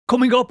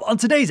Coming up on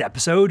today's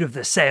episode of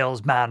the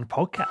Salesman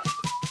Podcast.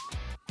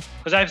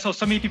 Because I saw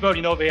so many people,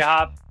 they work very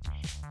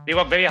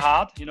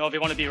hard, they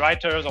want to be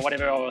writers or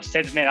whatever, or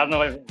salesmen, I don't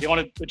know, they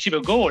want to achieve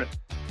a goal,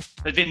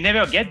 but they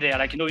never get there.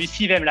 Like, you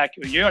see them like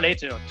a year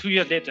later, 2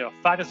 years later,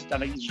 5 years later,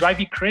 like, it's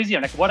driving me crazy.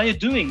 I'm like, what are you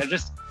doing? You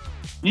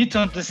need to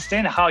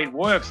understand how it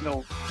works.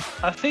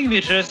 I think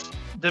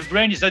the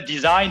brain is not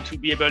designed to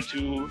be able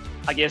to,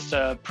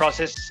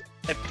 process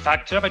a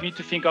factor that we need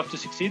to think of to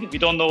succeed. We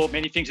don't know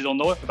many things we don't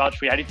know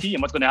about reality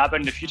and what's going to happen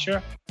in the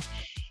future.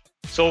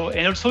 So,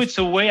 and also it's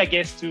a way,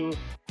 it's a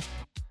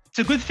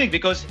good thing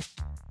because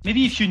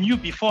maybe if you knew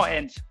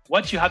beforehand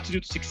what you have to do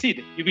to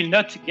succeed, you will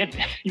not get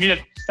there. You will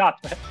not start.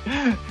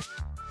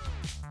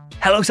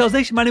 Hello, Sales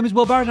Nation. My name is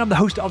Will Barron. I'm the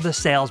host of the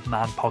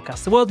Salesman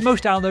Podcast, the world's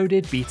most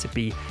downloaded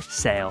B2B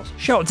sales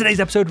show. On today's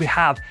episode, we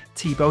have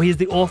Thibaut. He is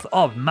the author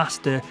of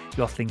Master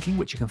Your Thinking,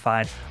 which you can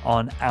find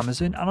on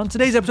Amazon. And on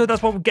today's episode,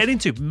 that's what we're getting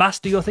into.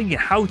 Master Your Thinking,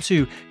 how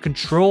to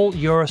control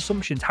your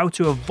assumptions, how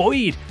to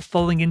avoid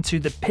falling into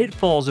the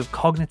pitfalls of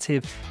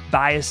cognitive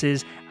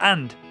biases,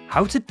 and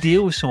how to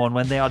deal with someone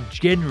when they are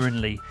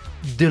genuinely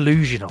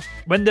delusional,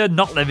 when they're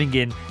not living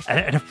in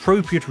an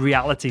appropriate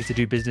reality to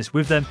do business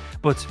with them,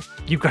 but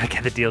you've got to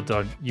get the deal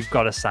done. You've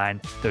got to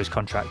sign those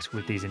contracts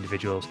with these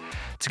individuals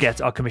to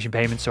get our commission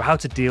payments. So how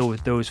to deal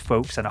with those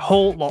folks and a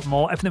whole lot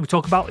more. Everything we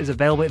talk about is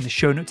available in the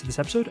show notes of this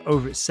episode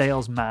over at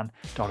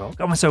salesman.org.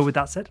 And so with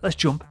that said, let's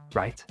jump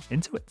right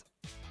into it.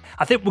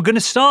 I think we're going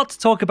to start to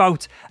talk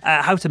about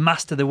how to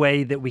master the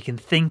way that we can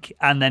think,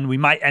 and then we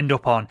might end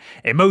up on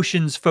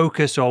emotions,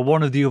 focus, or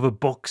one of the other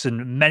books,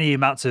 and many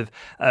amounts of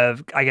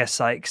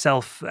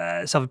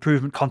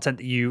self-improvement content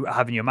that you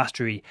have in your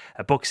mastery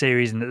book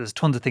series. And there's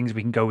tons of things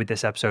we can go with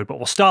this episode, but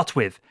we'll start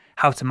with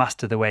how to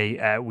master the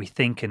way we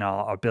think and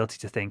our ability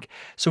to think.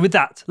 So with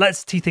that,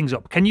 let's tee things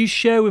up. Can you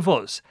share with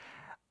us?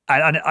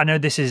 I know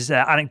this is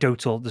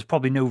anecdotal. There's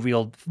probably no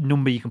real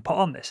number you can put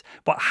on this,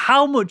 but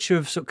how much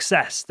of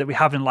success that we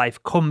have in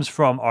life comes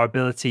from our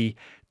ability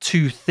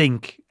to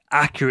think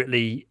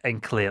accurately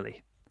and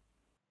clearly?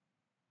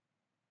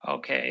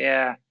 Okay,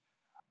 yeah.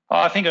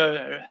 Well, I think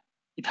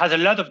it has a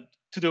lot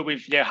to do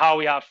with how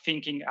we are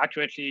thinking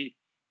accurately.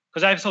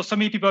 Because I saw so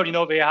many people, they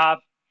work very hard.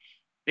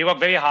 They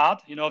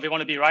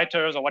want to be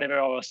writers or whatever,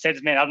 or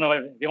salesmen. I don't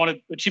know. They want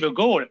to achieve a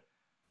goal,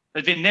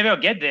 but they never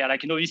get there.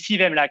 Like, you see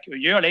them like a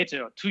year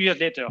later, 2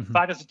 years later,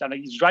 5 years later, like,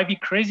 it's driving me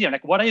crazy. I'm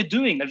like, what are you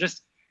doing? You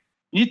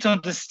need to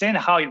understand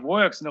how it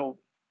works. You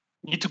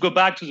need to go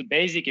back to the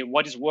basic and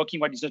what is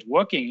working, what is not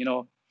working,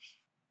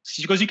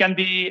 because you can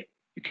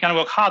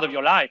work hard of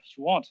your life if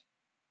you want.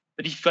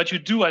 But if what you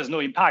do has no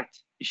impact,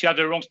 if you have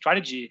the wrong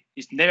strategy,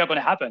 it's never going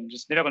to happen. It's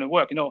just never going to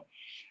work.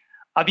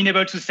 I've been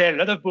able to sell a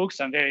lot of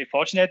books. I'm very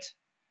fortunate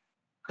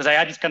because I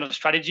had this kind of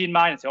strategy in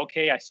mind. I say,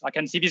 okay, I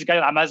can see these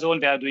guys on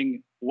Amazon. They are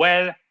doing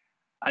well.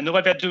 I know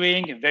what they're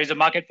doing. There is a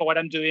market for what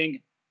I'm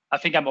doing. I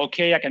think I'm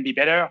okay. I can be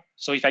better.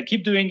 So if I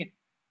keep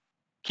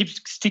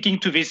sticking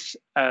to this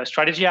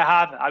strategy I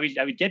have, I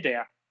will get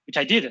there, which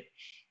I did.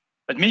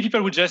 But many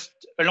people would just,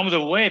 along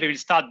the way, they will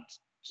starting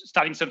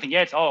something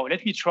else. Oh,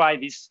 let me try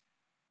this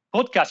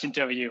podcast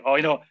interview. Or,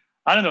 I don't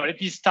know,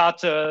 let me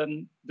start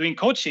doing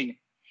coaching.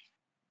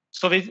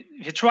 So they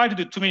try to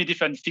do too many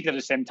different things at the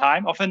same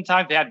time.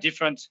 Oftentimes they have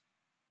different,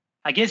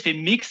 they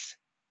mix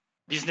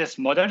business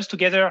models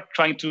together,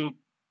 trying to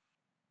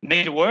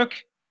make it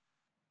work,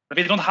 but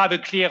they don't have a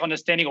clear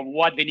understanding of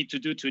what they need to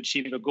do to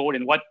achieve the goal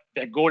and what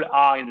their goals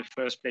are in the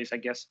first place, I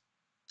guess.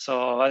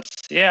 So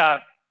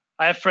I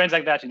have friends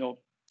like that,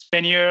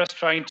 spend years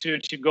trying to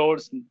achieve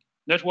goals and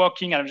not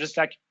working. And I'm just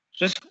like,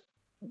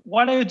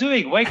 what are you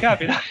doing? Wake up.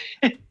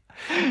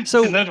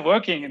 So it's not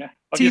working.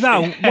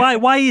 Thibaut,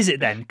 why is it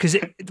then? Because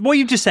what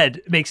you've just said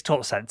makes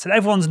total sense. And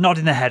everyone's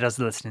nodding their head as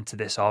they're listening to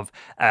this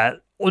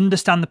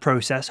understand the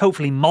process,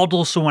 hopefully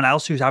model someone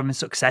else who's having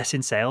success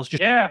in sales.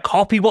 Just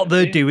copy what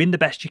they're doing the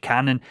best you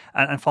can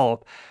and follow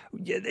up.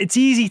 It's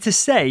easy to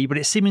say, but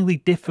it's seemingly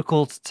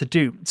difficult to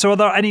do. So are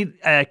there any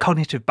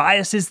cognitive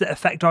biases that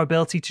affect our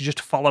ability to just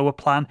follow a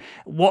plan?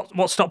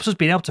 What stops us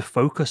being able to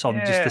focus on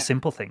just the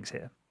simple things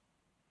here?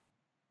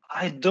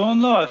 I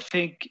don't know.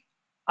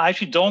 I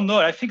actually don't know.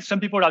 I think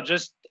some people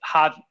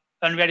have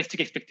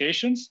unrealistic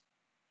expectations.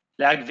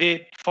 Like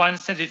for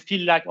instance, they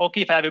feel like,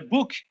 okay, if I have a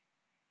book,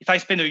 if I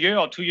spend a year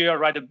or 2 years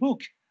write a book,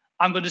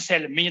 I'm going to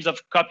sell millions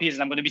of copies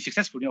and I'm going to be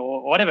successful,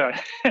 or whatever.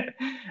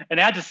 And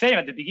I had the same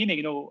at the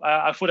beginning.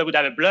 I thought I would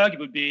have a blog. It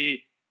would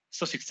be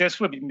so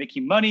successful. I'd be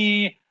making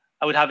money.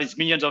 I would have these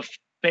millions of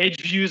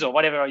page views or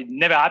whatever. It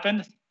never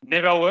happened.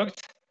 Never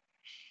worked.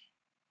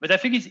 But I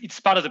think it's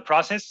part of the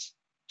process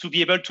to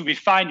be able to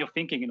refine your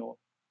thinking.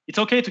 It's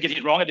okay to get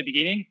it wrong at the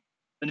beginning.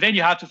 And then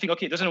you have to think,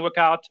 okay, it doesn't work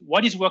out.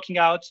 What is working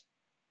out?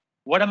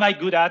 What am I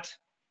good at?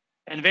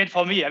 And then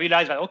for me, I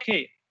realized that,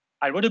 okay,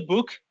 I wrote a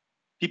book.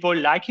 People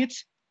like it.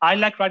 I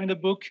like writing the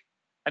book.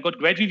 I got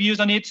great reviews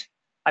on it.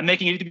 I'm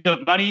making a little bit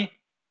of money.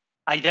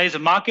 There is a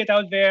market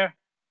out there.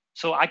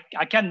 So I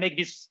can make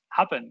this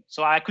happen.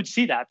 So I could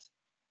see that.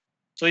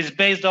 So it's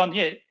based on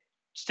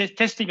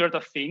testing a lot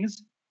of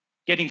things,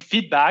 getting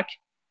feedback,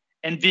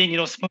 and being,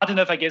 smart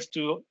enough, I guess,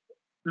 to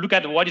look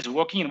at what is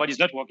working and what is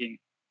not working.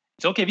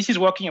 It's okay, this is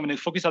working, I'm going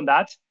to focus on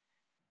that,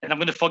 and I'm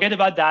going to forget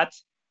about that.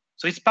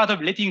 So it's part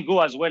of letting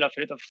go as well of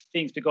a lot of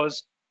things,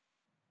 because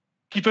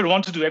people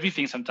want to do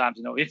everything sometimes.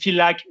 They feel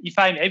like if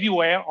I'm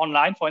everywhere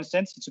online, for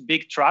instance, it's a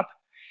big trap.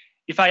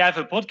 If I have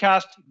a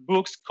podcast,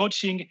 books,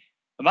 coaching,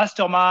 a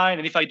mastermind,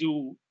 and if I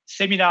do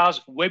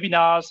seminars,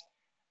 webinars,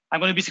 I'm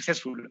going to be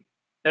successful.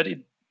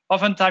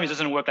 Oftentimes it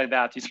doesn't work like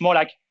that. It's more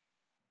like,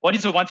 what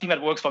is the one thing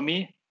that works for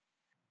me?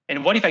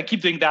 And what if I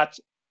keep doing that,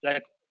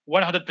 like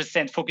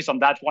 100% focus on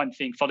that one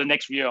thing for the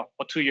next year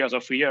or 2 years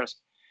or 3 years?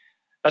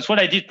 That's what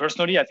I did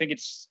personally. I think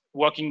it's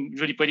working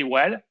really pretty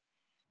well.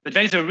 But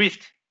there is a risk.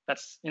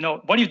 That's,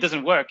 what if it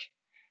doesn't work?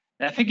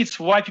 And I think it's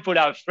why people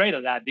are afraid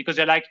of that, because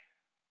they're like,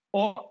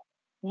 oh,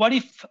 what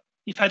if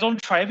I don't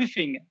try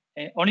everything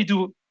and only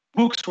do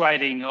books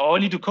writing or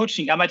only do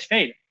coaching, I might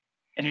fail?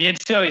 And the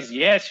answer is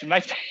yes, you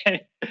might fail.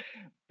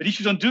 But if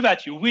you don't do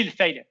that, you will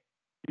fail.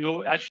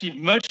 You're actually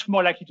much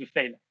more likely to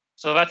fail.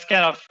 So that's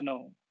kind of,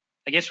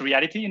 I guess,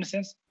 reality in a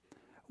sense.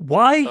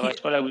 Why? So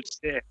that's what I would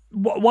say.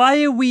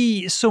 Why are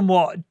we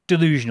somewhat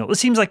delusional? It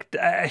seems like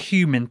a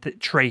human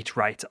trait,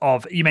 right?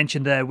 Of, you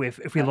mentioned there,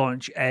 if we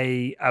launch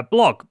a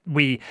blog,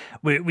 we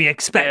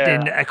expect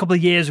in a couple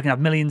of years we can have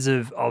millions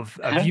of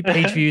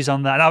page views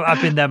on that. And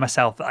I've been there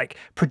myself, like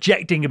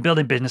projecting and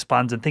building business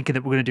plans and thinking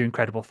that we're going to do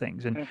incredible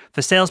things. And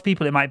for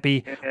salespeople, it might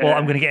be, well,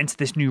 I'm going to get into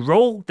this new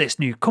role, this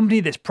new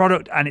company, this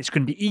product, and it's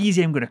going to be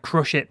easy. I'm going to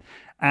crush it.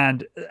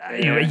 And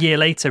a year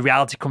later,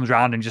 reality comes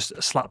around and just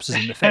slaps us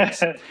in the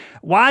face.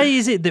 Why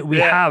is it that we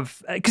have?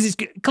 Because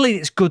clearly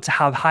it's good to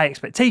have high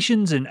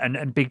expectations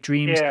and big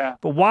dreams. Yeah.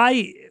 But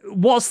why?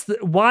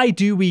 Why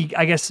do we?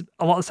 I guess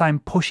a lot of the time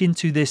push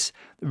into this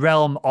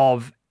realm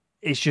of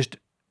it's just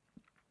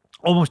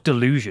almost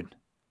delusion.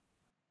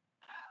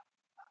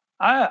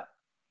 I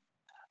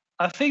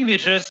think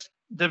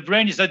the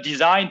brain is not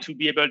designed to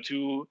be able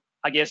to,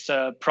 I guess,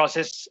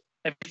 process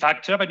every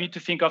factor that we need to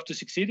think of to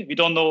succeed. We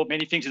don't know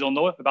many things we don't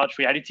know about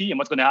reality and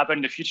what's going to happen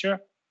in the future.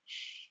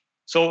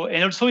 So,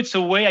 and also it's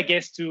a way, I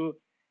guess,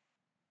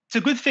 it's a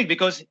good thing,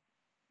 because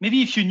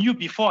maybe if you knew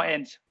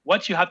beforehand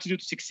what you have to do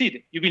to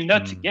succeed, you will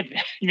not get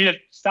there. You will not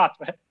start.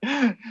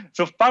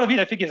 So part of it,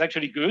 I think, is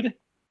actually good.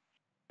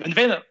 And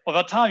then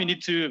over time, you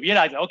need to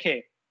realize,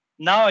 okay,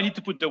 now I need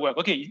to put the work.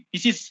 Okay,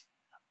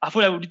 I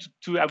thought I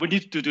would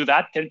need to do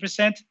that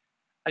 10%.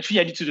 Actually,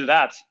 I need to do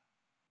that.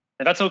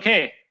 And that's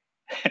okay.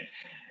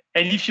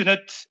 And if you're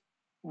not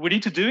willing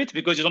to do it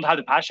because you don't have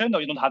the passion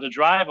or you don't have the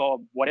drive or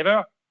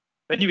whatever,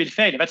 then you will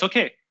fail. And that's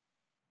okay.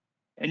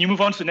 And you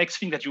move on to the next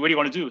thing that you really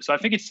want to do. So I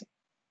think it's a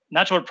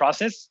natural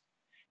process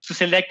to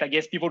select, I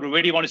guess, people who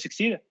really want to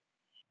succeed.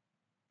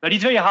 But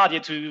it's very hard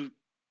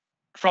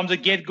from the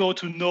get-go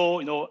to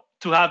know,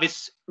 to have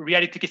this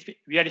realistic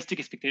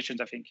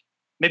expectations, I think.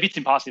 Maybe it's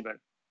impossible.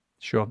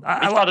 Sure.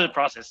 It's part of the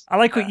process. I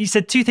like what you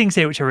said. Two things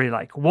here which I really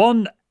like.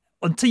 One,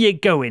 until you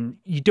get going,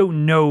 you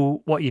don't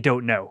know what you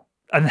don't know.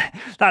 And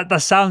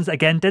that sounds,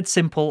 again, dead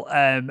simple,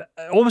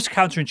 almost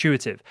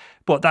counterintuitive,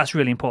 but that's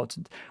really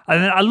important.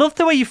 And I love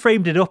the way you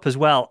framed it up as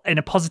well in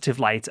a positive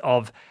light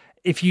of,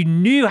 if you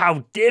knew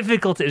how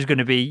difficult it was going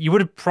to be, you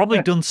would have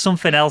probably done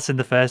something else in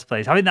the first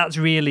place. I think that's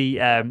really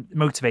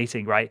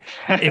motivating, right?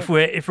 If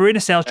we're in a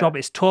sales job,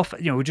 it's tough.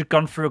 We've just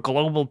gone through a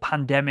global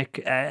pandemic,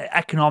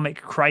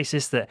 economic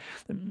crisis that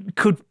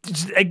could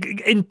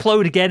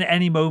implode again at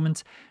any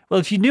moment.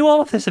 Well, if you knew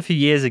all of this a few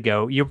years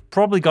ago, you've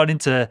probably gone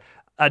into,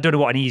 I don't know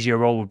what an easier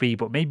role would be,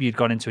 but maybe you'd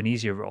gone into an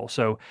easier role.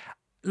 So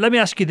let me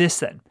ask you this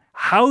then.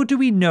 How do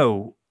we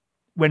know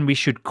when we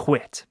should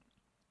quit?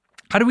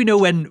 How do we know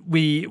when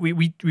we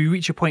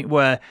reach a point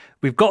where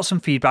we've got some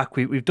feedback,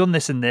 we've done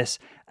this and this,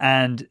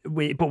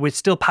 but we're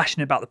still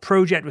passionate about the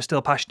project, we're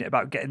still passionate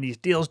about getting these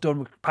deals done,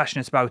 we're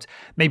passionate about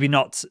maybe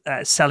not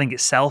selling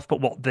itself,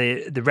 but what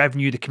the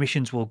revenue, the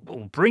commissions will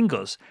bring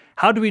us?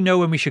 How do we know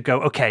when we should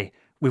go, okay,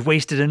 we've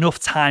wasted enough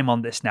time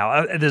on this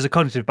now? There's a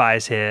cognitive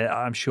bias here,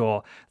 I'm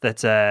sure,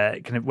 that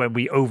kind of when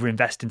we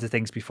overinvest into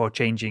things before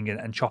changing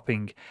and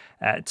chopping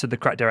to the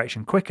correct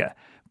direction quicker.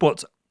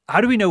 But how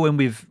do we know when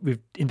we've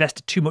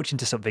invested too much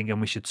into something and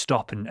we should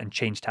stop and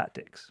change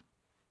tactics?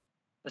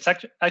 It's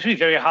actually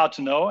very hard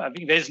to know. I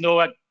think there's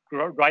no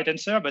right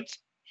answer, but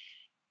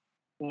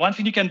one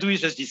thing you can do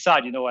is just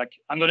decide,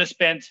 I'm going to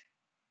spend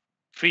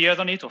 3 years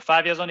on it or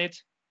 5 years on it.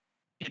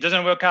 If it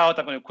doesn't work out,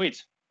 I'm going to quit.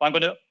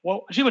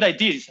 Actually what I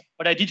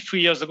did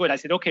 3 years ago, and I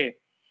said, okay,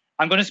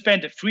 I'm going to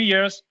spend 3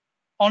 years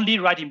only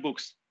writing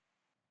books.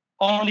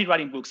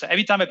 So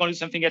every time I'm going to do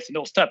something else,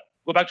 stop,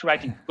 go back to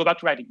writing,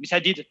 which I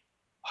did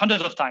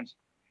hundreds of times.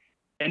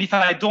 And if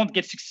I don't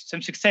get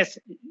some success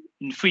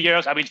in 3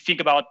 years, I will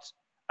think about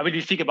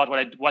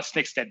what's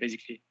next step,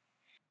 basically.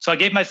 So I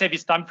gave myself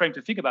this time frame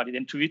to think about it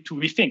and to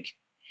rethink.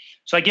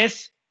 So I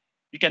guess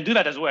you can do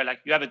that as well. Like,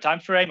 you have a time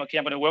frame. Okay,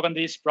 I'm going to work on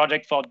this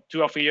project for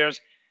 2 or 3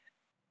 years.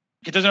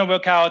 If it doesn't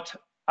work out,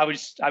 I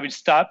will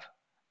stop.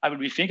 I will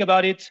rethink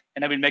about it,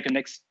 and I will make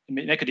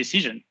a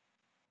decision.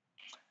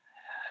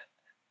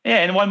 Yeah,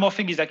 and one more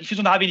thing is, like, if you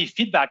don't have any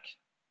feedback,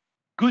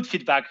 good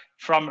feedback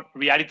from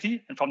reality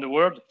and from the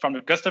world, from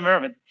the customer. I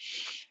mean,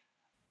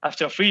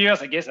 after 3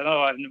 years, I guess, I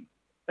don't know,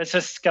 it's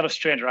just kind of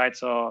strange, right?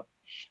 So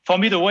for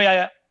me,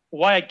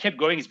 why I kept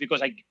going is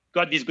because I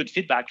got this good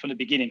feedback from the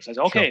beginning. So I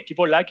said, okay, sure,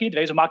 people like it,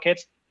 there is a market,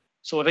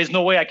 so there's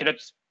no way I cannot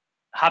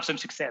have some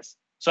success.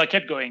 So I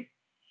kept going.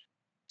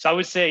 So I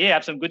would say, yeah,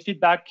 have some good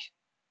feedback,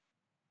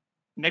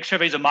 make sure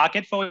there's a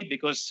market for it,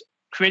 because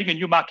creating a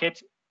new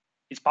market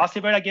is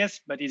possible, I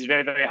guess, but it's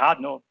very, very hard,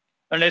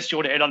 unless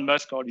you're the Elon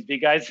Musk or these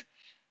big guys.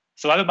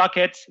 So have a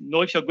market,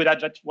 know if you're good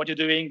at what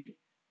you're doing,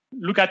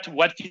 look at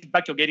what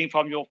feedback you're getting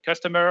from your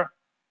customer,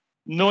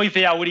 know if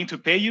they are willing to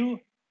pay you.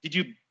 Did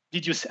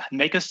you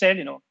make a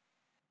sale?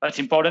 That's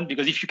important,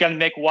 because if you can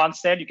make one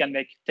sale, you can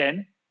make 10,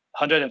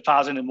 100,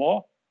 1,000 and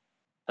more.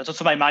 That's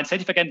also my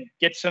mindset. If I can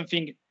get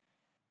something,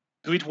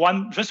 do it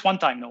just one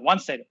time, one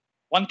sale,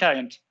 one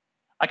client,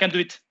 I can do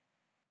it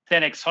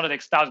 10x,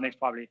 100x, 1,000x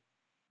probably.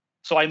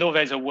 So I know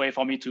there's a way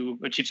for me to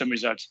achieve some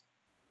results.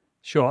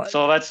 Sure.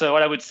 So that's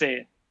what I would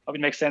say. Hope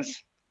it makes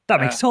sense. That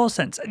makes total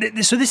sense.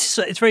 So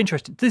it's very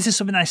interesting. This is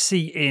something I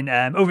see in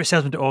over at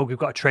salesman.org. We've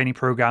got a training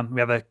program. We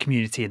have a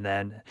community in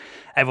there, and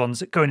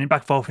everyone's going in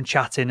back and forth and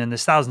chatting, and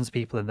there's thousands of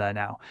people in there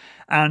now.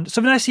 And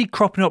something I see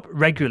cropping up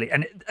regularly,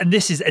 and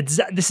this is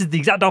the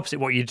exact opposite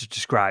of what you just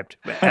described.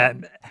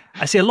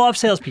 I see a lot of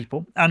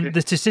salespeople, and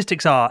the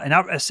statistics are: a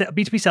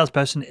B2B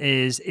salesperson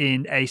is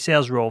in a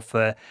sales role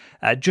for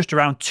just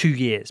around 2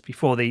 years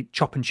before they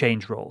chop and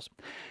change roles.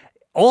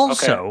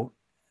 Also,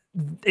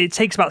 it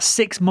takes about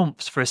 6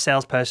 months for a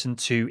salesperson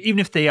to, even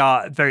if they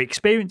are very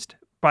experienced,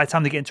 by the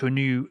time they get into a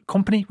new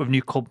company with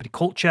new company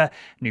culture,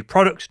 new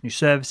products, new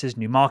services,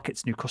 new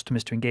markets, new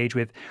customers to engage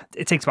with,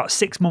 it takes about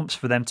 6 months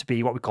for them to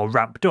be what we call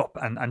ramped up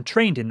and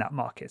trained in that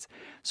market.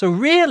 So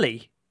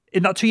really,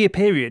 in that 2-year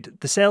period,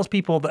 the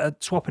salespeople that are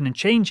swapping and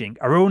changing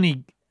are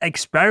only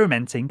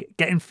experimenting,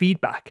 getting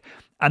feedback,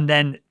 and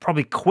then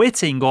probably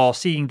quitting or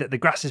seeing that the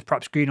grass is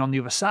perhaps green on the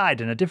other side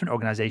in a different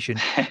organization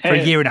for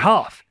a year and a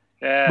half.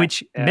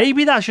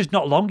 Maybe that's just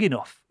not long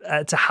enough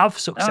to have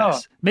success.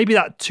 No. Maybe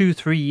that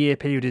 2-3 year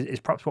period is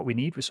perhaps what we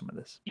need with some of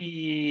this.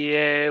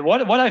 Yeah,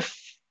 what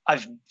I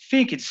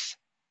think it's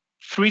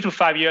 3 to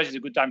 5 years is a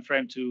good time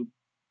frame to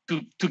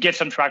get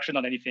some traction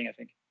on anything. I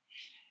think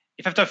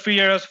if after 3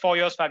 years, 4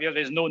 years, 5 years,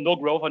 there's no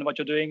growth on what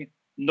you're doing,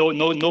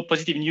 no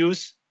positive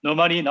news, no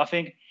money,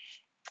 nothing,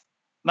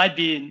 might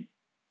be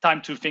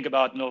time to think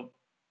about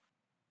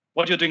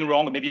what you're doing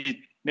wrong, or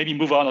maybe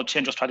move on or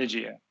change your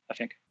strategy. I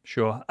think.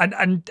 Sure.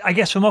 And I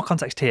guess for more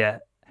context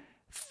here,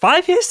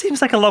 5 years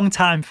seems like a long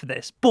time for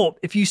this. But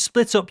if you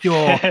split up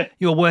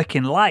your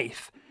working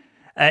life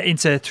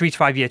into 3 to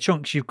 5 year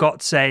chunks, you've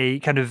got,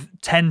 say, kind of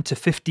 10 to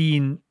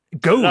 15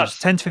 goals,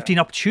 10 to 15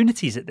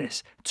 opportunities at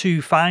this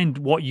to find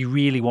what you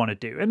really want to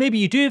do. And maybe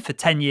you do it for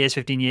 10 years,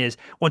 15 years,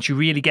 once you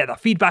really get that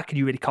feedback and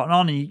you really cotton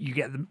on and you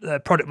get the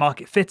product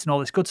market fit and all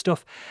this good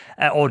stuff.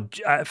 Or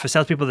for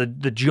salespeople,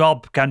 the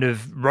job kind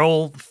of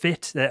role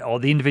fit or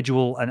the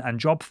individual and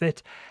job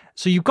fit.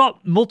 So you've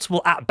got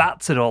multiple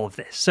at-bats at all of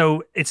this.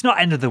 So it's not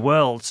end of the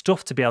world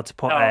stuff to be able to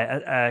put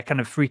a kind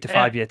of 3 to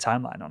 5 year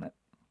timeline on it.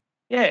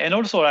 Yeah, and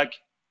also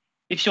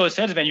if you're a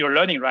salesman, you're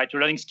learning, right?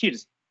 You're learning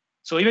skills.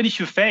 So even if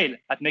you fail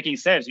at making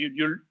sales,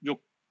 you're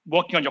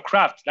working on your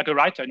craft, like a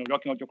writer,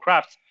 working on your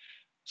craft.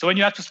 So when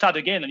you have to start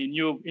again in a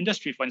new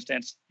industry, for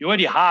instance, you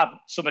already have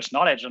so much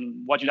knowledge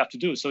on what you have to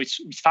do. So it's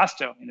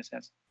faster in a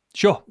sense.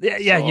 Sure.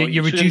 Yeah, so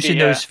you're reducing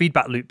those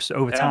feedback loops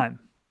over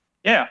time.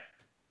 Yeah.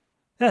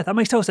 Yeah, that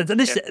makes total sense. And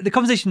the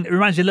conversation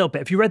reminds me a little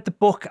bit. If you read the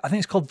book, I think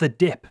it's called The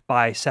Dip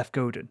by Seth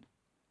Godin.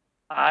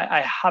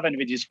 I haven't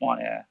read this one,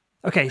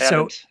 Okay,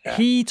 so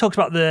he talks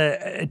about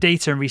the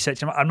data and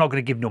research. I'm not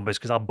going to give numbers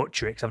because I'll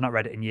butcher it because I've not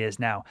read it in years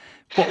now.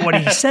 But what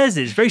he says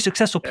is very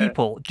successful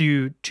people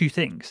do 2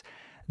 things.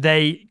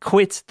 They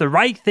quit the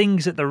right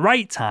things at the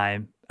right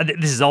time. And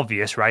this is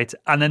obvious, right?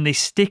 And then they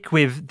stick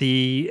with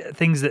the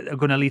things that are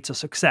going to lead to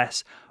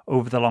success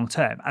over the long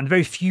term. And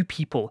very few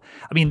people,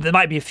 I mean, there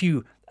might be a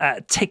few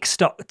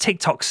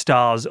TikTok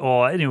stars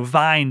or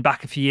Vine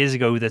back a few years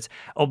ago that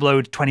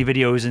upload 20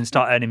 videos and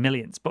start earning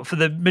millions. But for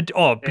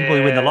people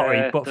who win the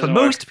lottery, but for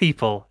most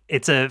people,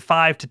 it's a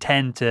 5 to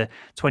 10 to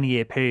 20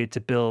 year period to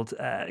build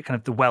kind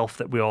of the wealth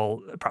that we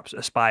all perhaps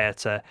aspire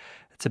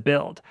to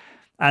build.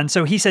 And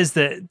so he says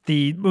that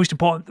the most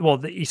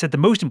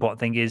important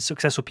thing is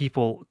successful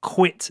people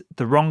quit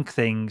the wrong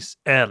things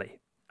early.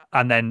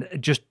 And then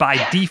just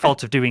by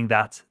default of doing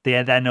that,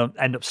 they then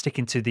end up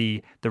sticking to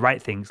the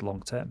right things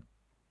long term.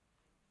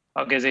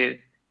 Okay,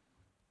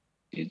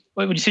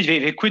 when you say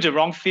they quit the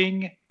wrong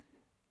thing,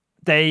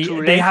 they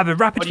have a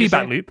rapid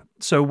feedback loop.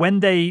 So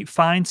when they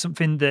find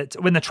something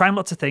when they're trying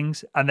lots of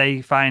things and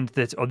they find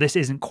that this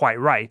isn't quite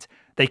right,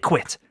 they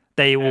quit.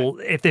 They will,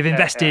 if they've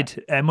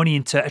invested money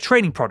into a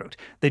training product,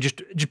 they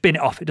just bin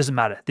it off. It doesn't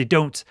matter. They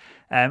don't.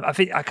 I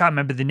can't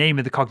remember the name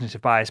of the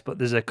cognitive bias, but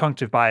there's a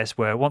cognitive bias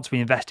where once we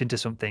invest into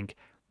something,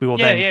 we will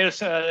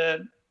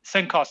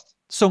sunk cost.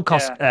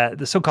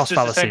 The sunk cost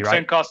fallacy, right?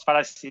 Sunk cost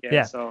fallacy.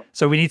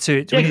 So we need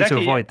to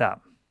avoid that.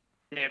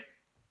 Yeah.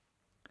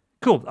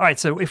 Cool. All right.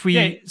 So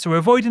so we're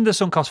avoiding the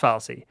sunk cost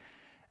fallacy.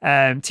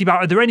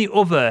 Thibaut, are there any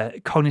other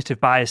cognitive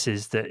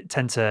biases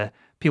that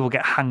people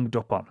get hanged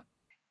up on?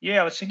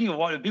 Yeah, I was thinking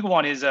a big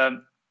one is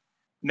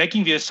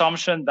making the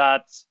assumption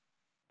that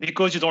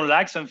because you don't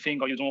like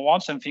something or you don't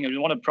want something or you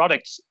want a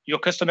product, your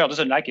customer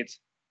doesn't like it.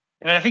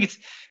 And I think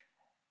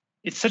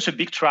it's such a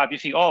big trap. You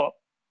think,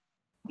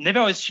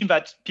 never assume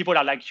that people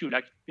are like you.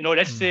 Like,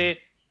 let's say,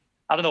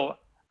 I don't know,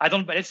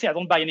 let's say I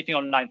don't buy anything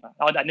online.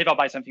 I never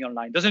buy something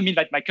online. Doesn't mean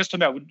that my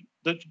customer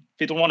they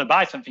don't want to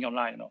buy something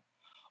online,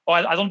 Or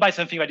I don't buy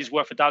something that is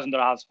worth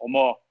 $1,000 or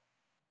more.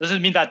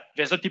 Doesn't mean that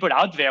there's not people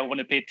out there who want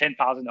to pay $10,000,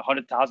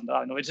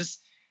 $100,000. It's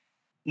just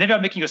never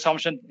making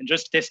assumptions and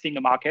just testing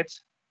the market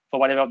for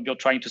whatever you're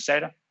trying to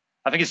sell.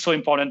 I think it's so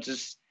important to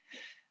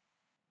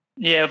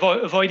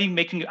avoiding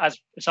making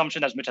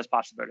assumptions as much as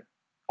possible,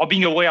 or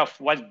being aware of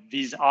what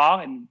these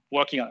are and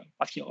working on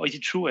asking, is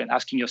it true? And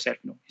asking yourself,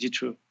 is it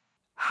true?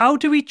 How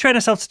do we train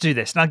ourselves to do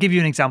this? And I'll give you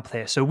an example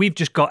here. So we've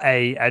just got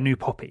a new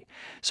puppy.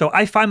 So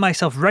I find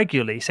myself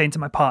regularly saying to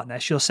my partner,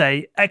 she'll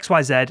say X,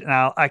 Y, Z, and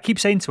I keep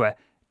saying to her,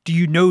 do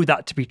you know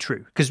that to be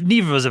true? Because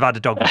neither of us have had a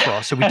dog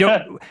before. So we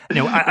don't,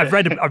 I've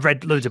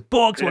read loads of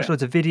books, watched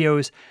loads of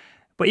videos.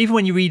 But even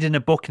when you read in a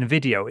book and a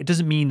video, it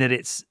doesn't mean that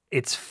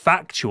it's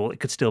factual.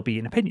 It could still be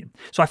an opinion.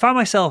 So I find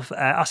myself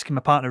asking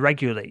my partner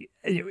regularly,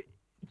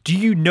 do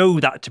you know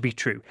that to be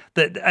true?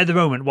 That at the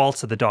moment,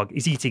 Walter the dog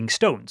is eating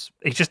stones.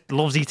 He just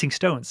loves eating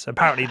stones.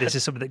 Apparently, this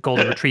is something that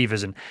golden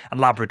retrievers and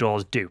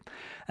Labradors do.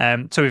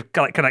 So we've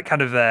got kind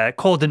of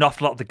cordoned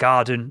off a lot of the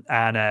garden,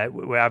 and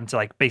we're having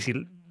to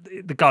basically,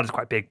 the garden's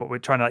quite big, but we're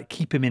trying to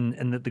keep him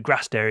in the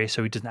grassed area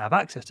so he doesn't have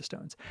access to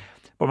stones.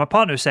 But my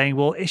partner was saying,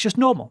 well, it's just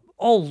normal.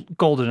 All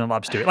golden and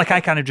labs do it. Like I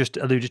kind of just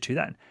alluded to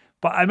then.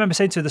 But I remember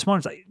saying to her this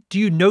morning, do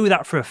you know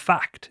that for a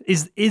fact?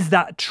 Is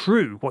that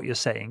true, what you're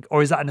saying?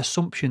 Or is that an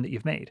assumption that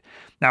you've made?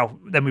 Now,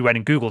 then we went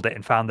and Googled it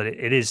and found that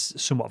it is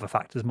somewhat of a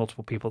fact. There's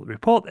multiple people that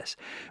report this.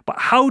 But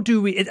how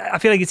do we, I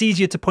feel like it's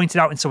easier to point it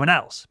out in someone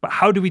else, but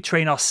how do we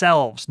train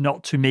ourselves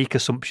not to make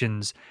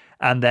assumptions?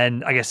 And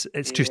then I guess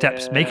it's two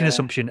steps, make an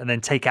assumption and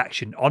then take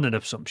action on an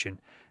assumption.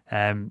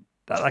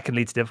 That can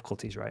lead to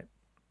difficulties, right?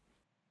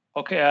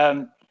 Okay.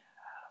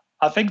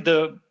 I think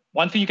the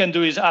one thing you can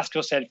do is ask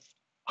yourself,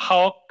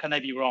 how can I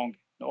be wrong?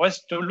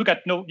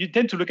 You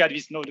tend to look at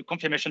this, the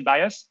confirmation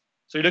bias.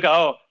 So you look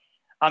at,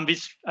 I'm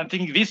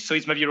thinking this, so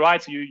it must be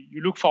right. So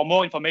you look for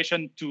more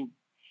information to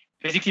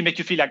basically make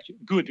you feel like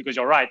good because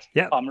you're right.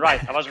 Yeah. I'm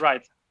right. I was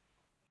right.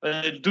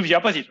 Do the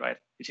opposite, right?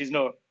 Which is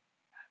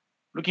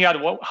looking at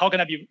how can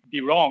I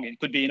be wrong? It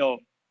could be,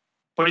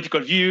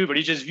 political view,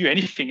 religious view,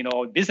 anything,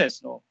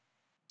 business.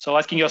 So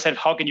asking yourself,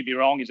 how can you be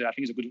wrong? I think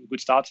is a good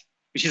start,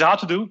 which is hard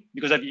to do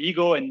because of the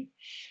ego and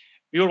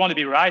we all want to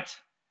be right.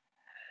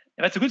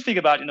 And that's a good thing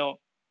about,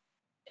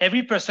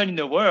 every person in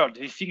the world,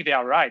 they think they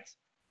are right.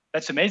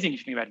 That's amazing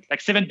if you think about it.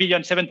 Like 7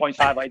 billion,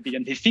 7.5 or 8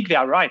 billion, they think they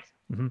are right.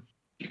 Mm-hmm.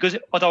 Because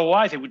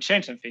otherwise they would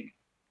change something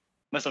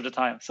most of the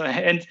time. So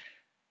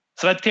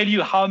that tells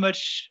you how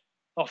much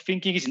of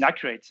thinking is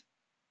inaccurate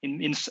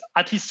in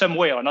at least some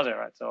way or another,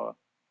 right?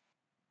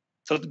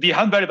 So be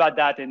humble about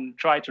that and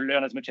try to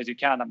learn as much as you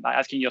can by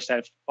asking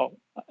yourself or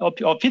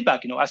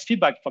feedback, ask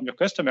feedback from your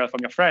customers, from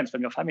your friends,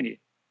 from your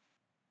family.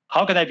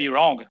 How can I be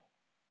wrong?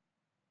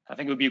 I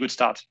think it would be a good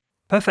start.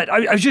 Perfect.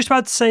 I was just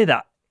about to say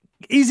that.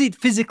 Is it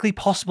physically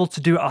possible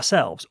to do it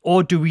ourselves?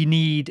 Or do we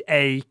need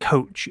a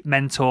coach,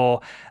 mentor?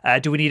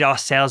 Do we need our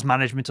sales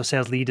management or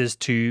sales leaders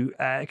to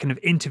kind of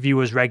interview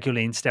us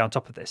regularly and stay on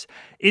top of this?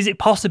 Is it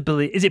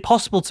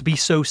possible to be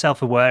so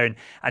self-aware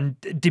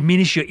and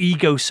diminish your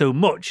ego so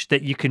much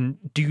that you can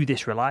do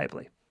this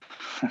reliably?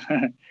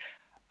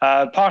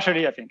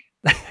 Partially, I think.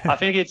 I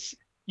think it's,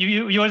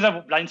 you always have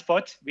a blind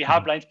spot. We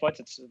have blind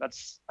spots.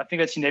 I think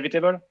that's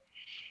inevitable.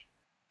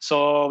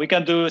 So we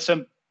can do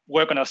some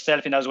work on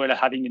ourselves and as well as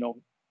having,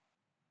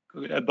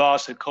 a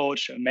boss, a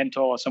coach, a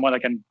mentor, or someone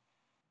that can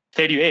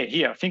tell you, hey,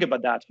 here, think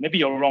about that. Maybe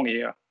you're wrong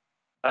here.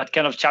 That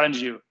kind of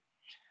challenge you.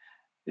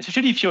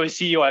 Especially if you're a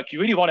CEO, like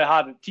you really want to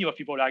have a team of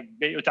people like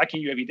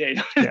attacking you every day.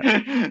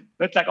 Yeah.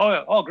 Not like,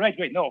 oh, great.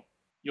 No,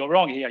 you're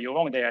wrong here. You're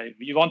wrong there.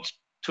 You want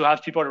to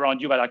have people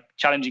around you that are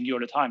challenging you all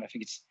the time. I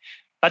think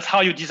that's how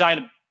you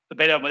design a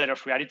better model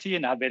of reality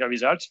and have better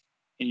results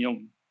in your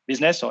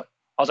business or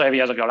other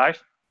areas of your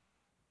life.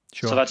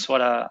 Sure. So that's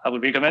what I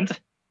would recommend.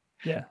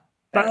 Yeah.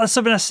 That's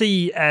something I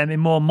see in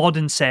more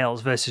modern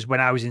sales versus when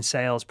I was in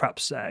sales,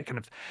 perhaps kind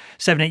of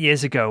 7-8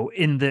 years ago,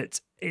 in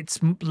that it's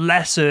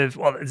less of,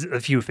 there's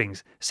a few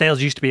things.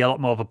 Sales used to be a lot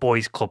more of a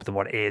boys' club than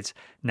what it is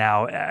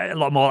now. A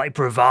lot more like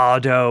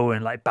bravado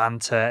and like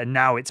banter. And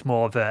now it's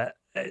more of a,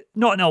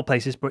 not in all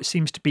places, but it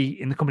seems to be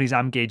in the companies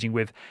I'm engaging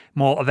with,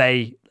 more of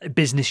a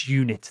business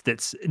unit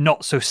that's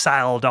not so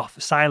siloed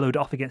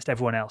off against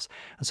everyone else.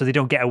 And so they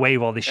don't get away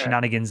with all these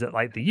shenanigans that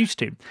like they used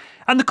to.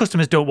 And the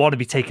customers don't want to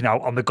be taken out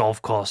on the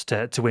golf course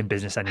to win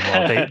business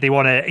anymore. They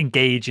want to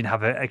engage and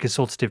have a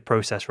consultative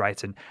process,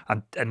 right?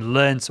 And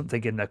learn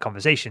something in their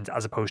conversations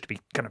as opposed to be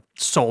kind of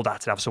sold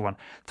at and have someone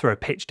throw a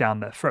pitch down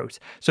their throat.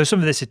 So some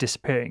of this is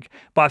disappearing.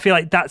 But I feel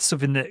like that's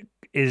something that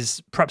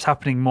is perhaps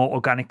happening more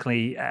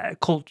organically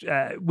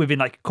within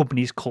like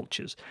companies'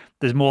 cultures.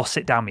 There's more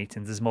sit-down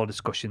meetings, there's more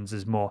discussions,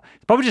 there's more.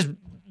 It's probably just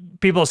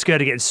people are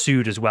scared of getting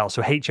sued as well.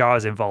 So HR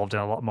is involved in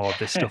a lot more of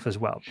this stuff as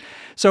well.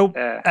 So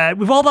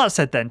with all that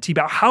said then,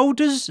 Thibaut, how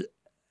does,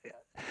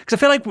 because I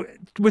feel like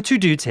we're two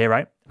dudes here,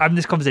 right? Having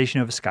this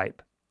conversation over Skype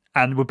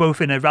and we're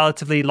both in a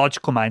relatively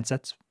logical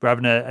mindset. We're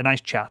having a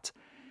nice chat.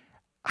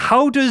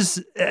 How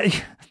does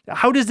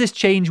this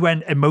change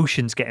when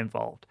emotions get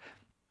involved?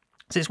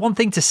 So it's one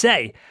thing to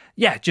say,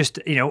 just,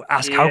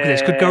 ask how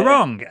this could go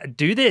wrong.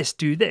 Do this.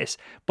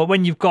 But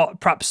when you've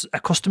got perhaps a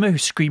customer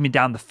who's screaming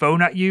down the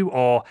phone at you,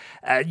 or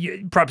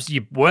perhaps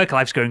your work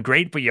life's going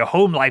great, but your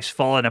home life's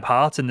falling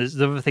apart and there's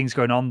other things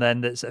going on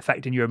then that's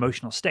affecting your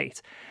emotional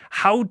state.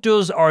 How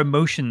does our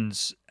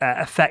emotions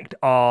affect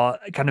our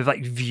kind of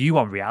like view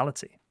on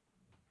reality?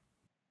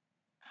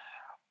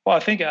 Well, I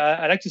think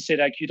I like to say,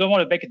 like, you don't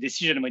want to make a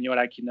decision when you're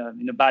like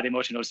in a bad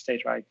emotional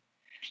state, right?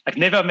 Like,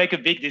 never make a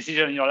big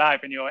decision in your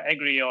life when you're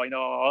angry or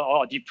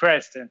or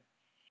depressed.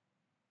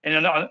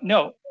 And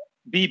no,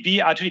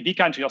 be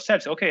kind to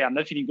yourself. Say, okay, I'm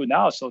not feeling good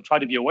now, so try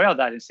to be aware of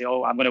that and say,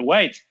 oh, I'm going to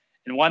wait.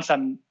 And once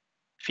I'm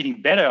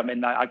feeling better,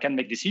 I can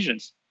make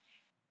decisions.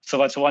 So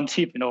that's one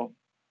tip.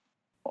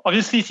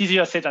 Obviously it's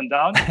easier said than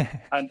done,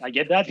 and I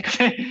get that because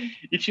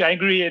if you're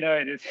angry, it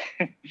is.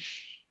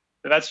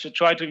 So that's to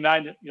try to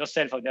remind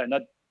yourself of that,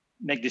 not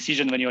make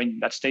decisions when you're in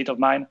that state of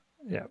mind.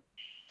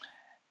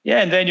 Yeah,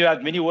 and then you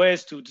have many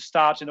ways to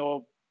start.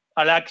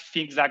 I like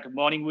things like a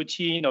morning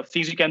routine or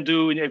things you can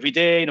do every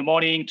day in the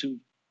morning to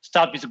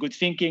start with good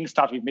thinking,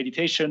 start with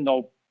meditation,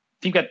 or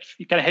think that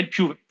it can help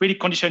you really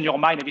condition your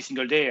mind every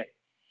single day.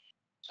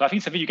 So I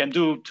think something you can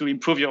do to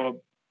improve your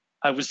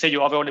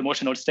overall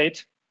emotional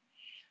state.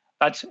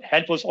 That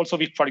helps us also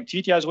with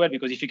productivity as well,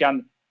 because if you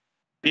can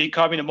be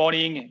calm in the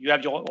morning, you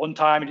have your own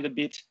time a little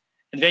bit,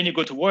 and then you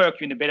go to work,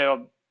 you're in a better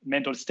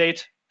mental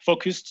state,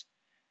 focused,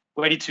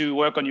 ready to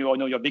work on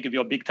your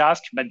big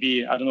task.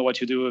 Maybe, I don't know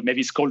what you do,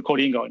 maybe it's cold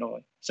calling or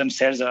some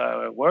sales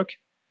work.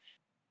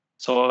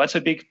 So that's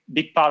a big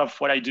part of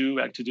what I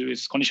like to do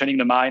is conditioning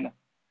the mind,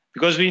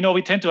 because we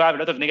tend to have a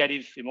lot of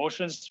negative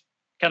emotions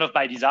kind of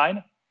by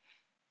design,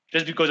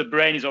 just because the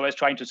brain is always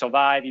trying to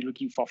survive, you're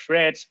looking for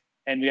threats,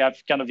 and we have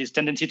kind of this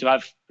tendency to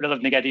have a lot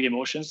of negative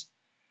emotions.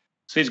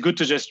 So it's good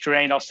to just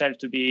train ourselves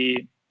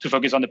to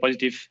focus on the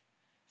positive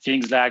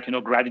things, like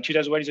gratitude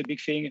as well is a big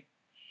thing.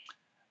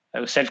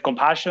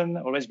 Self-compassion,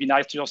 always be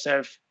nice to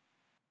yourself,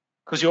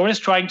 because you're always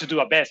trying to do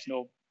our best.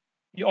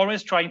 You're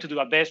always trying to do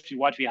our best with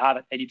what we have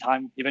at any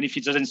time, even if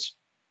it doesn't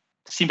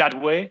seem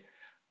that way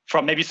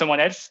from maybe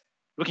someone else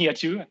looking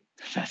at you.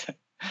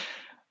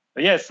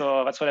 But yeah,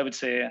 so that's what I would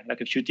say,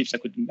 like a few tips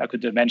I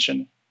could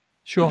mention.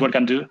 Sure. What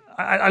can do.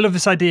 I love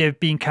this idea of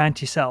being kind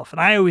to yourself. And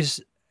I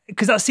always,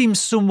 because that seems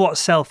somewhat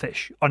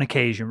selfish on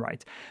occasion,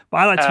 right? But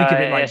I like to think of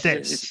it like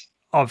this.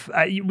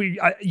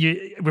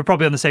 We're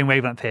probably on the same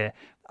wavelength here.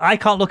 I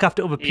can't look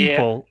after other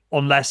people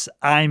unless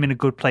I'm in a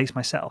good place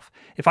myself.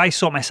 If I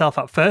sort myself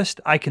out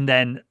first, I can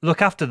then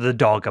look after the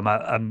dog and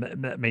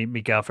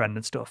my girlfriend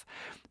and stuff.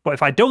 But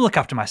if I don't look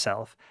after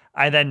myself,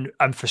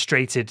 I'm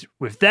frustrated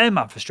with them.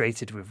 I'm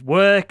frustrated with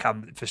work.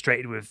 I'm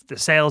frustrated with the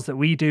sales that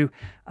we do.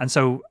 And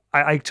so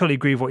I totally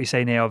agree with what you're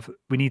saying here.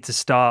 We need to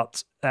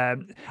start. I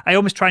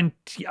almost try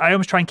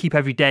and keep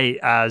every day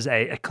as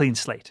a clean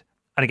slate.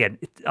 And again,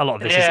 a lot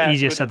of this is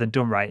easier said than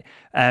done, right?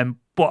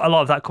 But a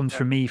lot of that comes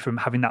from me, from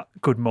having that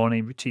good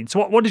morning routine.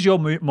 So what does your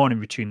morning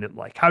routine look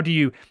like? How do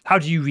you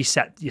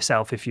reset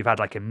yourself if you've had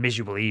like a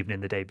miserable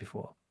evening the day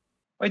before?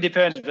 Well, it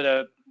depends,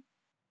 but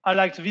I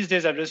like to, these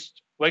days I'm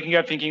just waking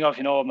up thinking of,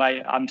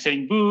 I'm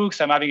selling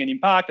books, I'm having an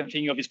impact, I'm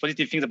thinking of these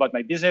positive things about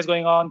my business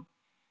going on.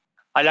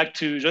 I like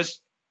to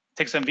just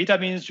take some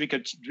vitamins, drink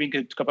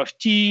a cup of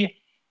tea.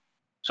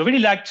 So really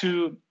like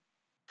to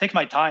take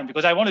my time,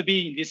 because I want to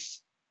be in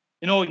this,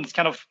 in this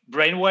kind of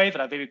brainwave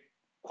that are very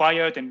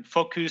quiet and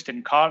focused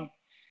and calm.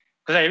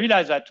 Because I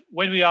realize that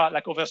when we are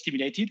like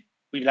overstimulated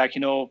with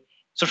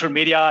social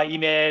media,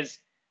 emails,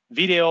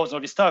 videos, and all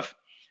this stuff,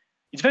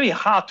 it's very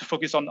hard to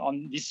focus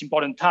on this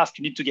important task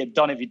you need to get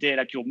done every day.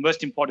 Like your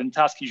most important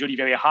task is usually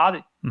very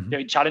hard,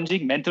 very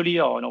challenging mentally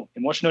or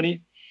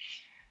emotionally.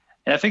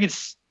 And I think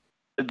it's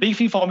the big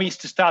thing for me is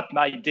to start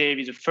my day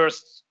with the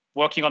first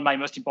working on my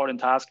most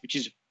important task, which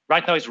is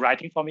right now is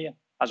writing for me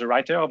as a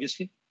writer,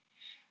 obviously.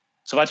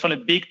 So that's one a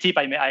big tip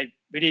I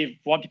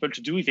really want people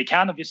to do if they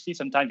can, obviously.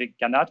 Sometimes they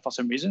cannot for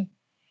some reason.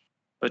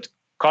 But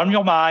calm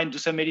your mind, do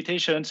some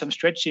meditation, some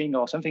stretching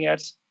or something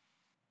else.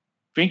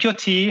 Drink your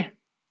tea,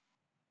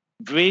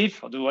 breathe,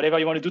 or do whatever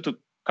you want to do to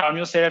calm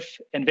yourself.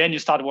 And then you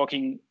start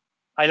working.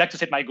 I like to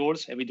set my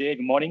goals every day,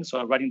 every morning. So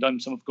I'm writing down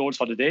some of goals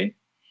for the day.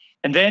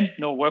 And then,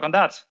 work on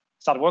that.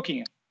 Start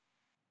working.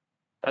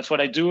 That's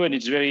what I do. And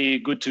it's very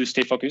good to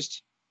stay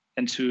focused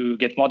and to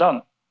get more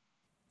done.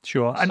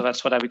 Sure. So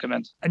that's what I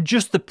recommend. And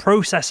just the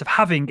process of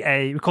having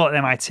we call it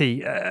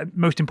MIT,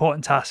 most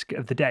important task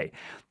of the day.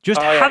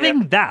 Just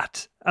having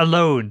that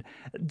alone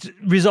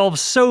resolves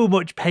so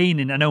much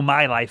pain in, I know,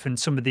 my life and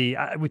some of the,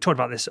 we talked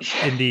about this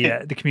in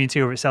the community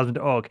over at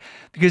salesman.org,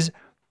 because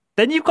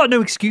then you've got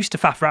no excuse to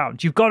faff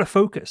around. You've got to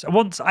focus. And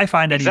once I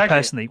find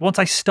personally, once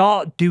I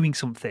start doing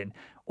something,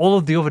 all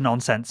of the other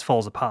nonsense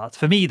falls apart.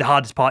 For me, the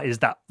hardest part is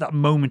that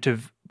moment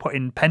of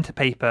putting pen to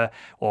paper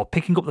or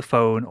picking up the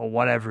phone or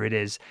whatever it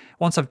is.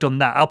 Once I've done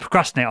that, I'll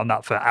procrastinate on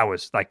that for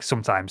hours. Like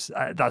sometimes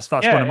that's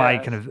one of my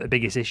kind of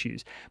biggest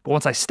issues. But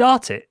once I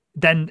start it,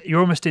 then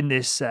you're almost in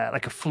this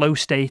like a flow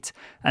state,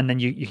 and then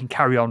you can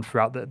carry on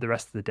throughout the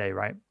rest of the day,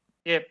 right?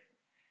 Yeah.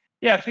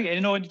 I think,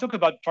 when you talk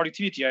about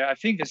productivity, I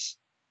think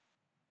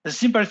the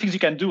simple things you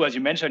can do, as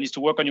you mentioned, is to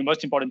work on your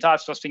most important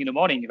tasks first thing in the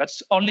morning. That's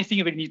the only thing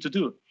you really need to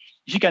do.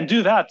 If you can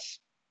do that,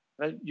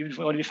 you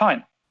will be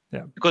fine.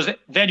 Yeah. Because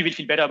then you will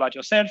feel better about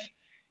yourself.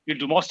 You'll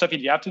do more stuff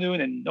in the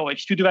afternoon. And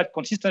if you do that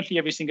consistently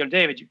every single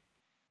day,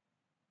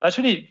 that's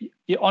really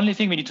the only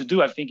thing we need to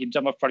do, I think, in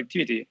terms of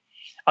productivity,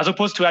 as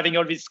opposed to having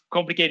all this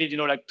complicated,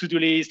 like to-do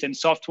list and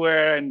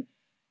software and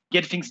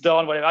get things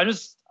done, whatever.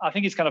 I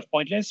think it's kind of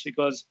pointless,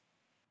 because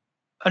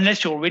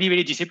unless you're really,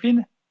 really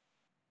disciplined,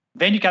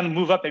 then you can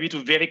move up maybe to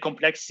a very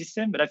complex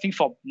system. But I think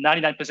for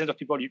 99% of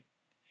people, you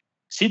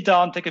sit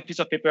down, take a piece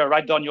of paper,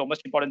 write down your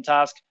most important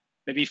task,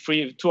 maybe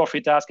 2 or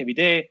 3 tasks every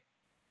day,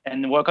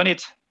 and work on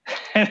it.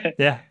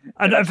 Yeah.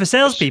 And for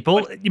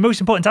salespeople, your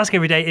most important task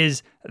every day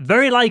is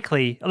very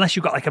likely, unless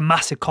you've got like a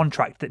massive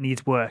contract that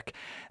needs work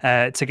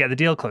to get the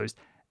deal closed,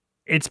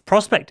 it's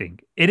prospecting.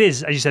 It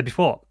is, as you said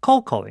before,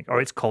 cold calling,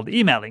 or it's cold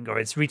emailing, or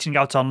it's reaching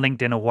out on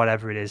LinkedIn or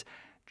whatever it is.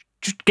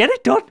 Just get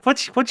it done.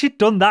 Once you've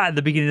done that at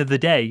the beginning of the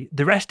day,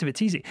 the rest of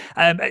it's easy.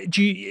 Are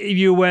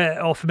you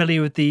aware or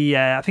familiar with the,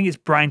 I think it's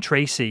Brian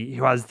Tracy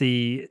who has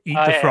the eat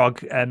the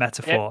frog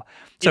metaphor.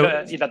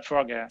 Yeah. Eat that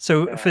frog, yeah.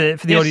 So for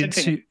the audience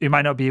who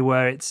might not be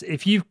aware, it's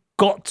if you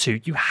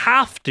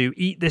have to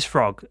eat this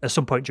frog at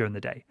some point during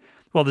the day.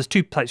 Well, there's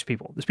 2 types of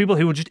people. There's people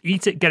who will just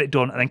eat it, get it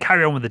done, and then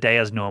carry on with the day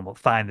as normal.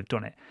 Fine, they've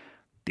done it.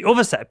 The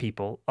other set of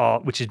people,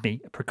 which is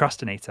me, a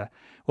procrastinator,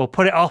 will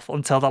put it off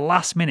until the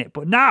last minute.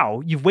 But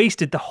now you've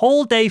wasted the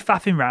whole day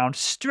faffing around,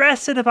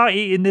 stressing about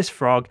eating this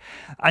frog,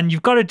 and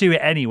you've got to do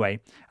it anyway.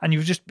 And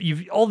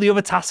you've all the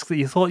other tasks that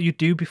you thought you'd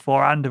do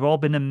beforehand have all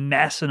been a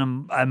mess and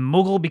a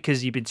muggle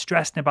because you've been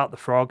stressing about the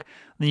frog.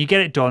 And then you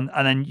get it done,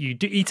 and then you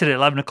eat it at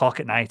 11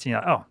 o'clock at night, and you're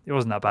like, oh, it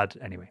wasn't that bad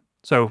anyway.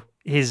 So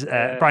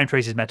Brian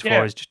Tracy's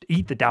metaphor is just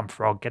eat the damn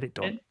frog, get it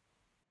done.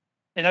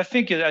 And I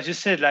think, as you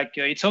said,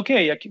 it's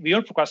okay. We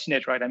all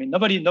procrastinate, right? I mean,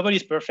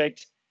 nobody's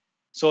perfect.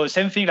 So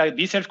same thing,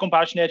 be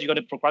self-compassionate. You're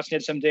going to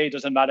procrastinate someday. It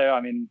doesn't matter.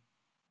 I mean,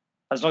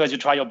 as long as you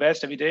try your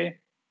best every day.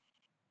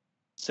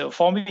 So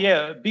for me,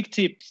 a big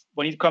tip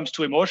when it comes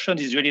to emotions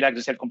is really the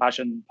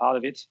self-compassion part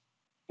of it,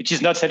 which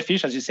is not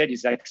selfish, as you said.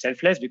 It's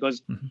selfless,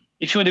 because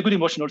if you're in a good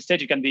emotional state,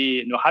 you can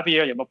be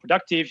happier, you're more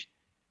productive,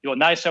 you're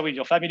nicer with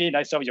your family,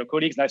 nicer with your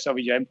colleagues, nicer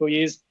with your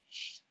employees.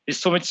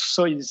 There's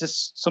it's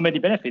just so many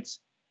benefits.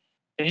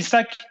 And it's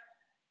I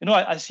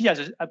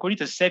call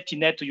it a safety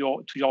net to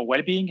your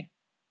well-being,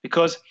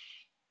 because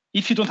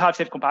if you don't have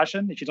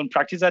self-compassion, if you don't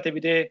practice that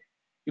every day,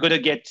 you're gonna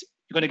get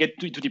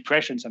into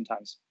depression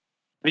sometimes.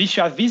 But if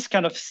you have this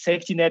kind of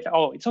safety net,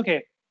 it's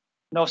okay.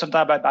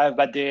 Sometimes I have a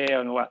bad day,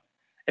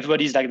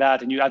 everybody's like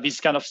that, and you have this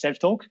kind of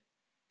self-talk,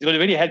 it's gonna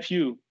really help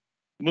you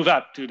move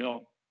up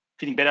to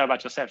feeling better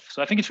about yourself.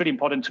 So I think it's really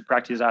important to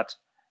practice that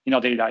in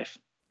our daily life.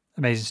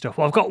 Amazing stuff.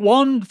 Well, I've got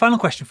one final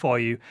question for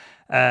you,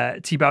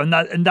 Thibaut,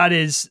 and that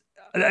is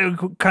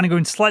kind of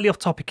going slightly off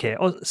topic here,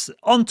 or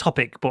on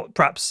topic, but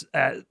perhaps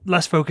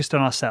less focused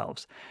on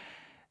ourselves.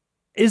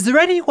 Is there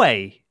any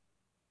way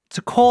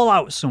to call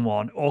out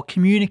someone or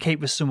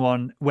communicate with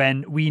someone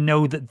when we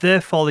know that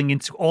they're falling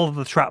into all of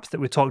the traps that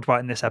we talked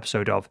about in this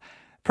episode of?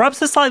 Perhaps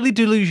they're slightly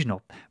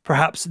delusional.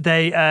 Perhaps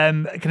they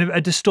kind of are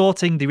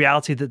distorting the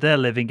reality that they're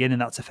living in, and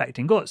that's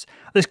affecting us.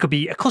 This could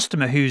be a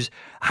customer who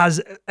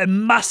has a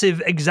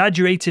massive,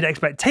 exaggerated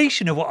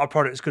expectation of what our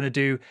product is going to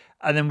do,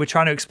 and then we're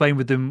trying to explain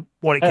with them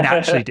what it can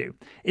actually do.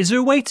 Is there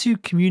a way to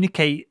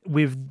communicate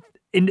with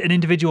an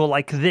individual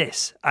like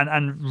this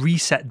and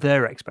reset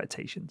their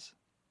expectations?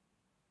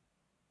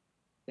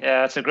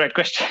 Yeah, that's a great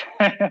question.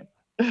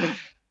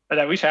 But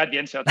I wish I had the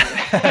answer to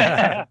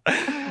it.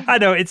 I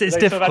know it's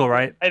difficult,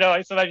 right? I know.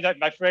 I saw that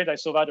my friend. I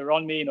saw that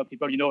around me.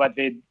 People. That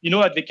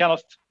they kind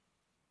of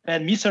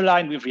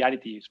misalign with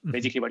reality. Is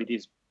basically what it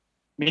is.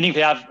 Meaning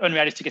they have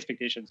unrealistic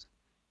expectations.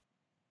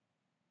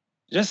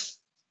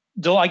 Just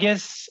though, I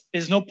guess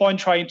there's no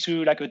point trying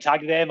to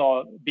attack them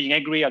or being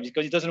angry,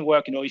 because it doesn't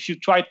work. If you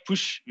try to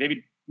push,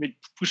 maybe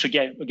push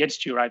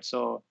against you, right?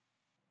 So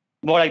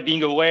more like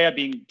being aware,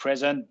 being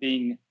present,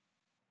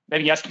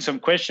 maybe asking some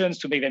questions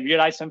to make them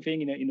realize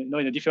something in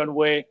a different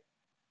way,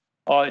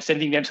 or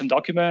sending them some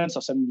documents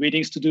or some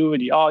readings to do.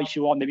 And if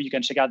you want, maybe you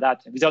can check out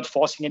that without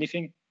forcing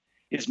anything.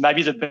 It's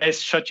maybe the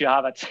best shot you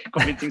have at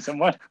convincing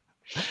someone.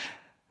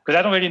 Because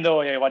I don't really know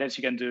what else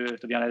you can do,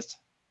 to be honest.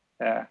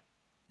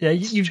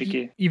 It's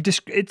tricky.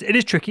 It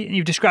is tricky, and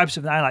you've described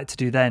something I like to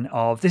do then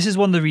of this is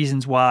one of the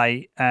reasons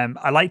why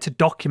I like to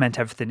document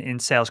everything in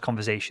sales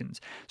conversations.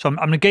 So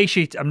I'm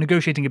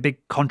negotiating a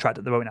big contract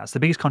at the moment now. It's the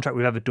biggest contract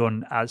we've ever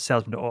done as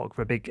Salesman.org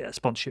for a big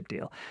sponsorship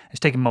deal.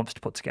 It's taken months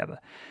to put together.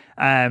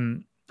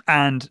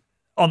 And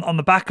on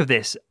the back of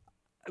this,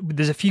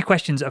 there's a few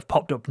questions that have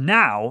popped up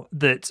now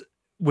that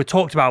were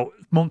talked about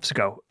months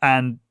ago.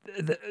 And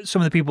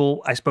some of the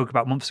people I spoke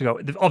about months ago,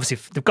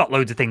 they've got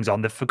loads of things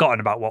on. They've forgotten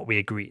about what we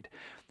agreed.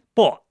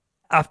 But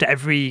after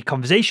every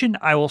conversation,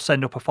 I will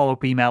send up a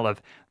follow-up email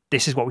of,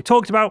 this is what we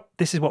talked about,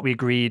 this is what we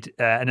agreed,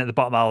 and at the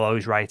bottom I'll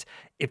always write,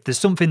 if there's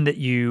something that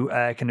you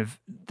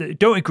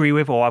don't agree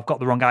with, or I've got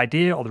the wrong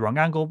idea or the wrong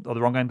angle or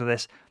the wrong end of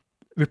this,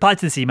 reply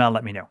to this email and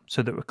let me know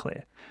so that we're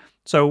clear.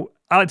 So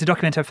I like to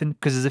document everything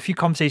because there's a few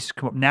conversations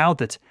come up now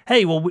that,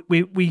 hey, well,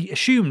 we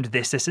assumed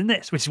this, and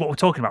this, which is what we're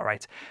talking about,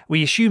 right?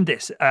 We assumed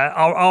this.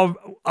 Our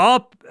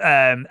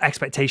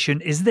expectation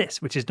is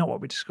this, which is not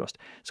what we discussed.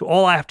 So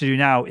all I have to do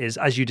now is,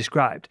 as you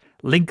described,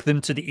 link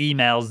them to the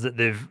emails that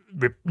they've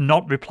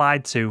not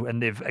replied to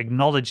and they've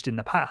acknowledged in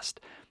the past.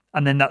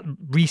 And then that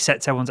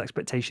resets everyone's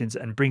expectations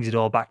and brings it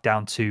all back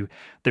down to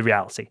the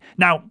reality.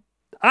 Now,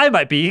 I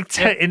might be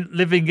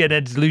living in a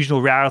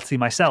delusional reality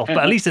myself, but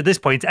at least at this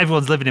point,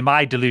 everyone's living in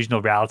my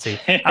delusional reality,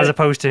 as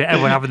opposed to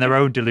everyone having their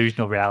own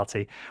delusional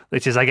reality,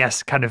 which is, I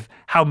guess, kind of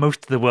how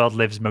most of the world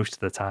lives most of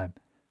the time.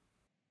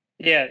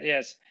 Yeah,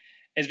 yes.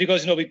 It's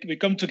because, we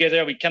come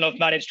together, we cannot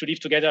manage to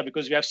live together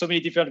because we have so many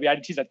different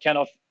realities that kind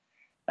of,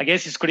 I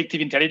guess, it's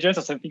collective intelligence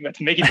or something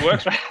that make it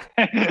work,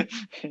 right?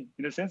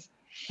 In a sense.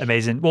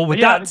 Amazing. Well,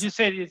 with that, you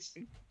said it's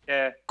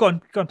Go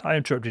on. I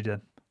interrupted you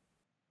then.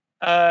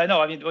 No,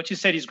 I mean, what you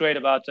said is great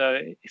about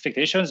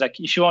expectations. Like,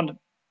 if you want,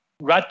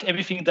 write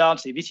everything down,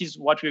 say, this is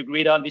what we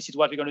agreed on, this is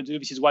what we're going to do,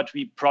 this is what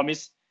we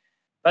promise.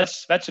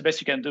 That's the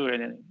best you can do.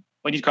 And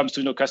when it comes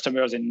to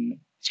customers and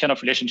this kind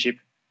of relationship,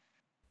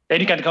 then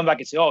you can come back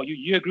and say, oh,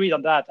 you agreed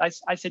on that.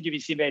 I sent you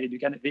this email, and you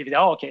can be,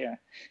 oh, okay.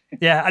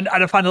 Yeah, and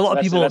I find a lot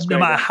of people, no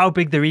matter how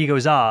big their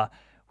egos are,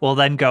 will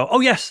then go, oh,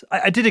 yes,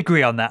 I did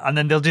agree on that. And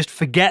then they'll just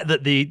forget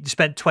that they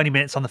spent 20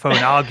 minutes on the phone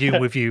arguing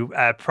with you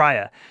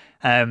prior.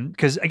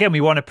 Because again, we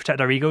want to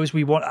protect our egos.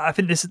 I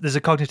think there's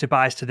a cognitive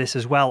bias to this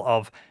as well.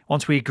 Of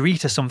once we agree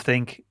to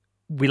something,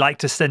 we like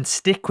to then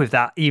stick with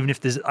that, even if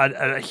there's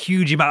a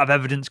huge amount of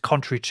evidence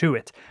contrary to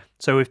it.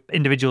 So if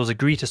individuals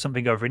agree to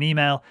something over an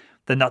email,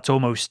 then that's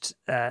almost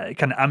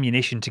kind of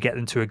ammunition to get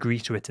them to agree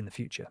to it in the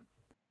future.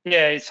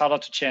 Yeah, it's harder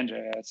to change.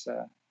 It's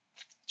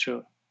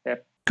true. Yeah.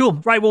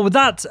 Cool. Right. Well, with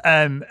that,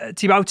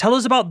 Thibaut, tell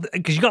us about,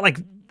 because you got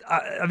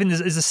I think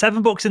there's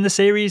 7 books in the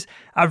series.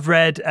 I've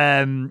read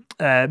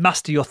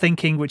Master Your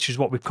Thinking, which is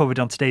what we've covered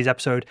on today's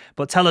episode.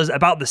 But tell us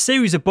about the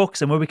series of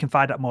books and where we can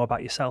find out more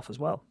about yourself as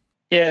well.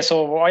 Yeah,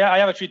 so I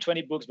have actually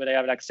 20 books, but I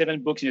have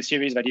 7 books in a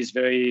series that is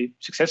very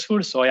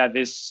successful. So I have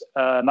this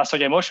Master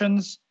Your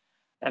Emotions,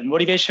 I have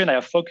Motivation, I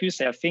have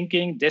Focus, I have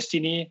Thinking,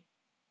 Destiny,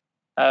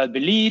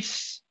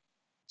 Beliefs,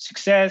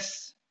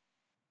 Success.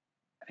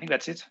 I think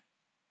that's it.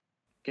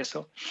 Guess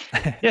so.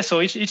 Yeah, so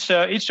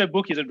each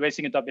book is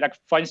addressing a topic. Like,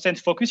 for instance,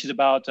 Focus is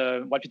about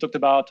what we talked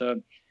about,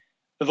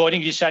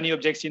 avoiding the shiny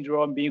object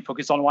syndrome, being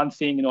focused on one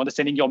thing,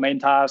 understanding your main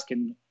task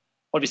and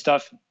all this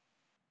stuff.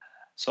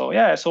 So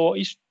yeah, so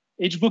each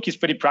book is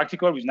pretty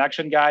practical with an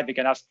action guide. They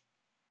can ask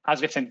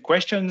them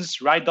questions,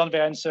 write down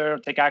their answer,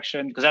 take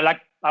action. Because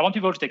I want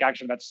people to take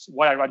action. That's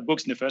why I write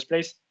books in the first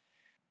place.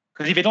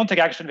 Because if they don't take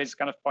action, it's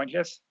kind of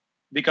pointless.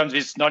 It becomes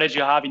this knowledge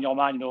you have in your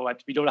mind.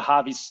 What we don't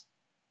have is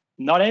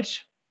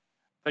knowledge,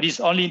 but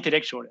it's only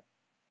intellectual.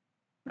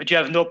 But you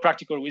have no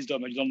practical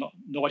wisdom, or you don't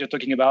know what you're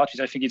talking about,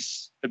 which I think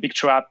is a big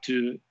trap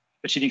to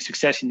achieving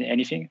success in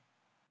anything.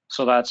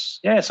 So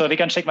so they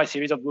can check my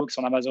series of books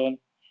on Amazon.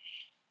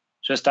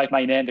 Just type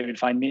my name, they will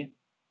find me.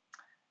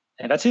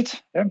 And that's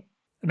it. Yeah.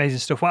 Amazing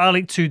stuff. Well, I'll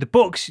link to the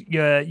books,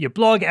 your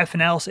blog,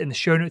 everything else in the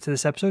show notes to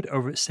this episode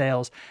over at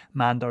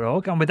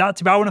salesman.org. And with that,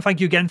 Thibaut, I want to thank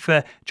you again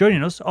for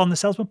joining us on the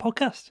Salesman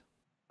Podcast.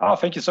 Oh,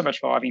 thank you so much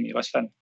for having me. It was fun.